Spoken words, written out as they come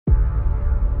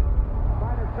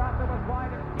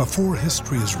Before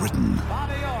history is written,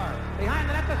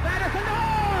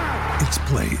 it's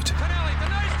played.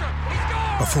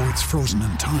 Before it's frozen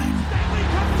in time,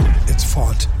 it's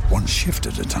fought one shift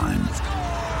at a time.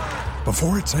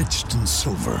 Before it's etched in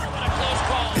silver,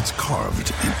 it's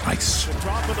carved in ice.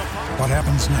 What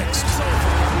happens next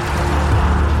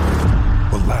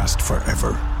will last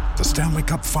forever. The Stanley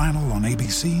Cup Final on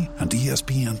ABC and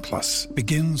ESPN Plus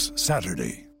begins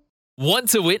Saturday. Want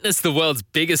to witness the world's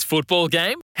biggest football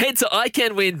game? Head to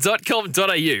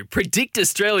iCanWin.com.au, predict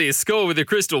Australia's score with a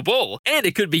crystal ball, and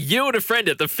it could be you and a friend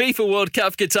at the FIFA World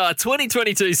Cup Qatar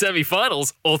 2022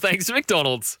 semi-finals, all thanks to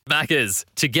McDonald's. Maccas,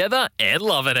 together and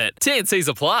loving it. TNCs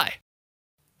apply.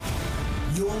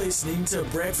 You're listening to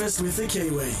Breakfast with the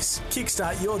Kiwis.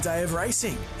 Kickstart your day of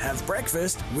racing. Have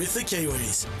breakfast with the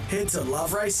Kiwis. Head to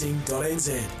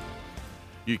loveracing.nz.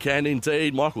 You can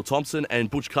indeed. Michael Thompson and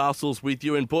Butch Castles with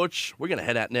you. And Butch, we're going to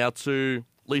head out now to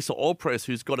Lisa Allpress,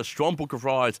 who's got a strong book of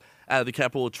rides out of the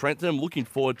capital of Trentham. Looking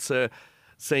forward to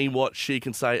seeing what she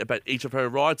can say about each of her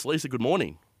rides. Lisa, good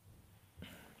morning.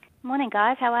 Morning,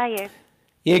 guys. How are you?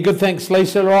 Yeah, good, thanks,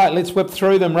 Lisa. Right, let's whip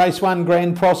through them. Race 1,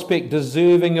 Grand Prospect,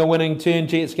 deserving a winning turn.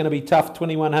 Gee, it's going to be tough,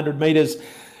 2,100 metres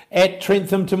at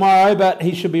Trentham tomorrow, but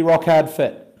he should be rock hard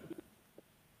fit.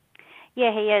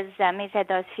 Yeah, he is. He's had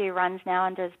those few runs now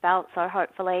under his belt, so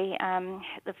hopefully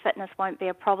the fitness won't be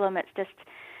a problem. It's just,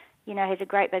 he's a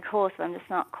great big horse, but I'm just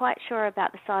not quite sure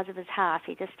about the size of his half.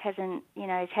 He just hasn't,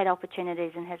 he's had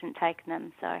opportunities and hasn't taken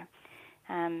them. So,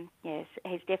 yes,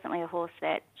 he's definitely a horse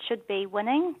that should be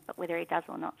winning, but whether he does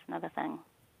or not is another thing.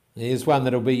 Here's one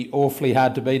that'll be awfully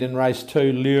hard to beat in race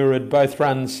 2, Lurid. Both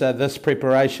runs this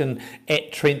preparation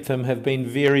at Trentham have been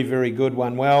very, very good.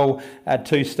 Won well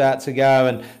 2 starts ago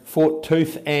and fought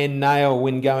tooth and nail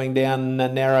when going down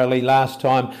narrowly last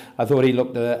time. I thought he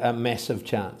looked a massive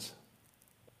chance.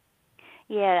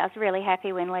 Yeah, I was really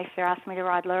happy when Lisa asked me to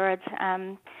ride Lurid.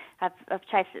 I've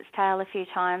chased its tail a few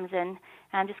times, and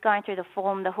just going through the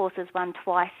form, the horse has won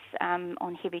twice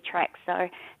on heavy tracks, so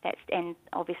and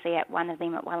obviously at one of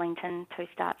them at Wellington, 2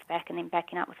 starts back and then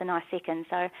backing up with a nice second,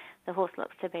 so the horse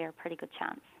looks to be a pretty good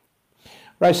chance.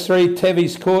 Race 3,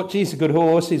 Tavi's Court. He's a good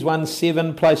horse. He's won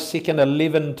 7, placed second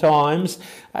 11 times.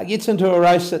 Gets into a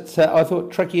race that's, I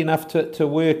thought, tricky enough to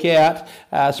work out.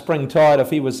 Spring Tide,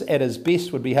 if he was at his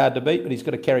best, would be hard to beat, but he's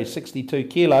got to carry 62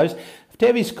 kilos. If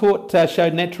Tavi's Court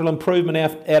showed natural improvement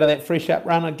out of that fresh-up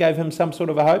run, it gave him some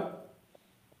sort of a hope.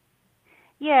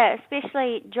 Yeah,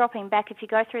 especially dropping back. If you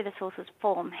go through this horse's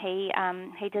form, he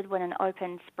did win an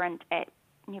open sprint at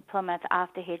New Plymouth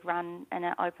after he'd run in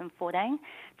an open 14.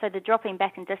 So the dropping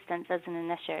back in distance isn't an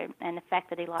issue, and the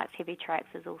fact that he likes heavy tracks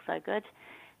is also good.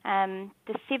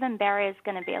 The 7 barrier is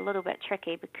going to be a little bit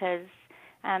tricky because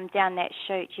down that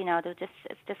chute,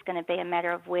 it's just going to be a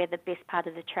matter of where the best part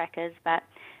of the track is. But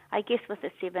I guess with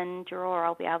the 7 draw,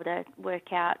 I'll be able to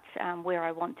work out where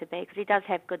I want to be because he does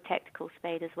have good tactical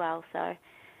speed as well. So,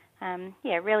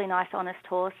 really nice, honest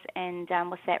horse, and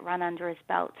with that run under his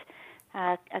belt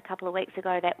a couple of weeks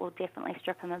ago, that will definitely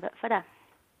strip him a bit fitter.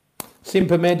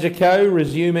 Semper Magico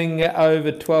resuming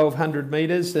over 1,200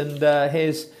 metres and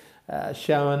has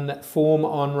shown form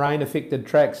on rain-affected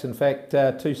tracks. In fact,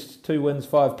 2 wins,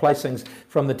 5 placings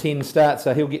from the 10 starts,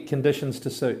 so he'll get conditions to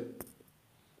suit.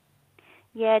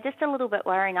 Yeah, just a little bit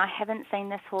worrying. I haven't seen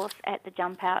this horse at the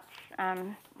jump outs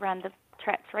around the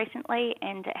tracks recently,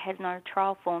 and it has no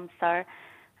trial form. So,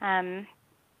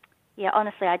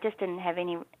 honestly, I just didn't have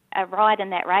a ride in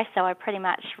that race, so I pretty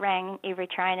much rang every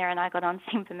trainer and I got on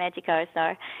Semper Magico.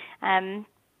 So,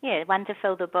 one to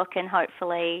fill the book and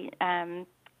hopefully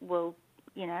will,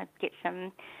 get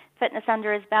some fitness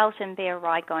under his belt and be a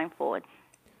ride going forward.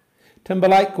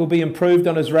 Timberlake will be improved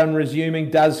on his run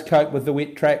resuming, does cope with the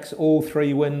wet tracks. All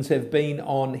 3 wins have been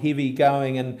on heavy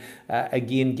going and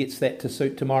again gets that to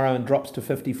suit tomorrow and drops to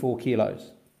 54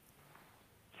 kilos.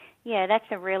 Yeah, that's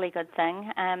a really good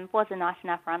thing. Was a nice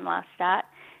enough run last start.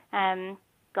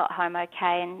 Got home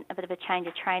okay and a bit of a change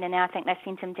of trainer now. I think they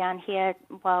sent him down here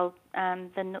for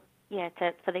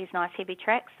these nice heavy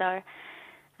tracks. So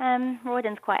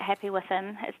Royden's quite happy with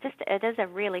him. It is a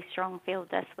really strong field,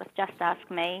 this, with Just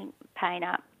Ask Me paying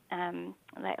up.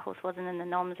 That horse wasn't in the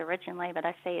noms originally, but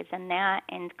I see it's in now,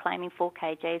 and claiming 4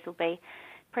 kgs will be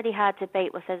pretty hard to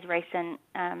beat with his recent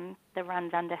the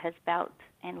runs under his belt,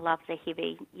 and loves a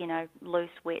heavy, loose,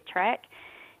 wet track.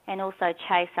 And also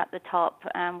Chase up the top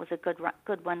was a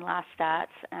good win last start,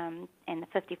 and the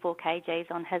 54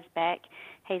 kgs on his back.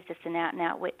 He's just an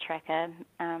out-and-out wet tracker,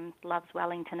 loves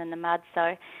Wellington in the mud.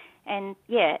 So, and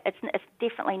yeah, it's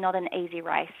definitely not an easy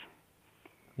race.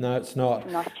 No, it's not.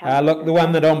 Nice chance. Look, the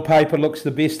one that on paper looks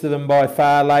the best of them by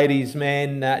far, Ladies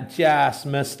Man, just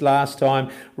missed last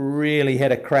time. Really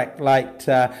had a crack late.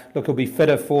 Look, he'll be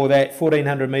fitter for that.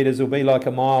 1,400 metres will be like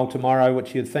a mile tomorrow,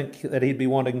 which you'd think that he'd be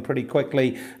wanting pretty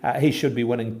quickly. He should be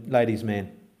winning, Ladies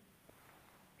Man.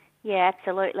 Yeah,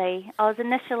 absolutely. I was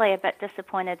initially a bit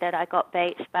disappointed that I got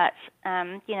beat, but,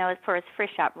 for his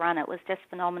fresh up run, it was just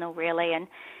phenomenal, really. And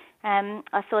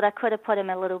I thought I could have put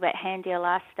him a little bit handier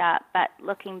last start, but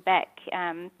looking back,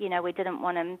 we didn't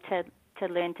want him to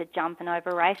learn to jump and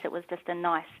over race. It was just a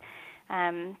nice,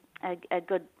 a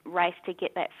good race to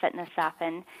get that fitness up,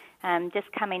 and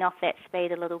just coming off that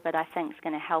speed a little bit, I think is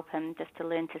going to help him just to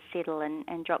learn to settle and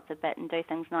drop the bit and do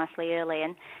things nicely early.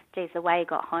 And geez, the way he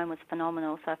got home was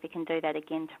phenomenal. So if he can do that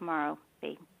again tomorrow,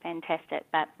 it'll be fantastic.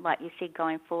 But like you said,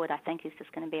 going forward, I think he's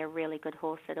just going to be a really good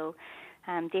horse. It'll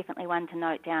definitely one to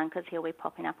note down because he'll be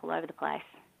popping up all over the place.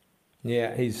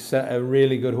 Yeah, he's a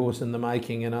really good horse in the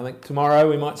making, and I think tomorrow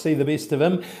we might see the best of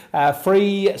him.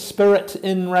 Free Spirit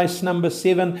in race number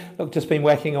 7. Look, just been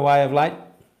whacking away of late.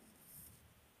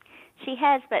 She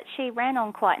has, but she ran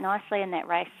on quite nicely in that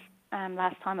race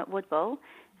last time at Woodbull.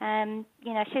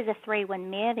 She's a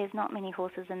 3-win mare. There's not many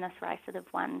horses in this race that have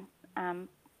won,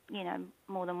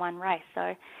 more than one race.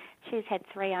 So she's had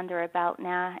 3 under her belt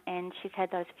now, and she's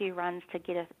had those few runs to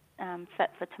get her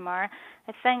fit for tomorrow.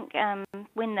 I think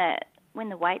when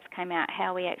the weights came out,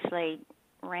 Howie actually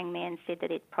rang me and said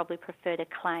that he'd probably prefer to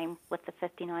claim with the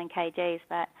 59 kgs,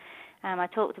 but I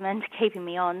talked him into keeping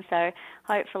me on, so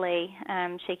hopefully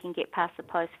she can get past the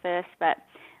post first. But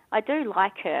I do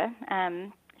like her.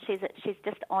 She's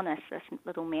just honest, this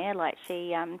little mare. Like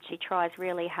she tries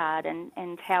really hard,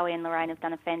 and Howie and Lorraine have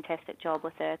done a fantastic job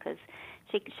with her because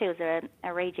she was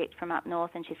a reject from up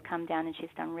north, and she's come down and she's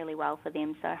done really well for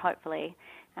them. So hopefully.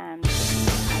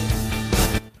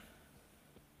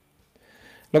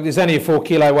 Look, there's only a 4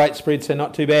 kilo weight spread, so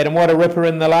not too bad. And what a ripper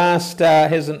in the last.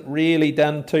 Hasn't really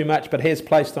done too much, but has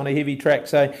placed on a heavy track,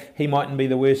 so he mightn't be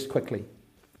the worst quickly.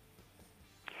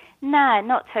 No,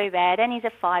 not too bad. And he's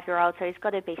a 5-year-old, so he's got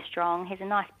to be strong. He's a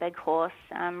nice big horse.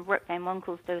 Rip Van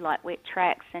Winkles do like wet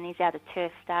tracks, and he's out of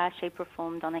Turf Star. She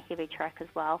performed on a heavy track as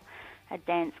well, a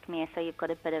Dansk mare, so you've got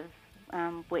a bit of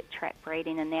wet track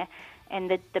breeding in there. And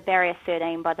the barrier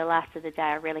 13 by the last of the day,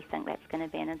 I really think that's going to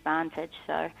be an advantage.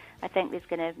 So I think there's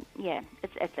going to,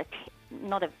 it's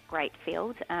not a great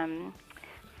field.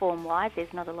 Form-wise,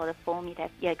 there's not a lot of form. You'd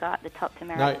have go up the top to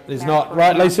Marathon. No, there's not.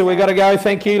 Right, Lisa, we've got to go.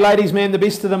 Thank you, Ladies Man. The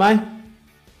best of them, eh?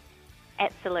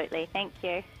 Absolutely. Thank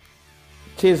you.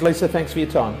 Cheers, Lisa. Thanks for your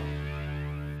time.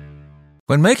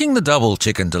 When making the double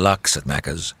chicken deluxe at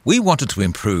Macca's, we wanted to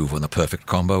improve on the perfect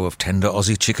combo of tender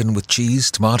Aussie chicken with cheese,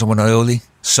 tomato and aioli.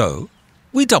 So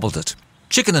we doubled it.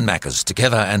 Chicken and Macca's,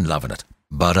 together and loving it.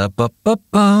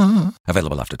 Ba-da-ba-ba-ba.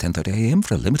 Available after 10:30 a.m.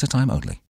 for a limited time only.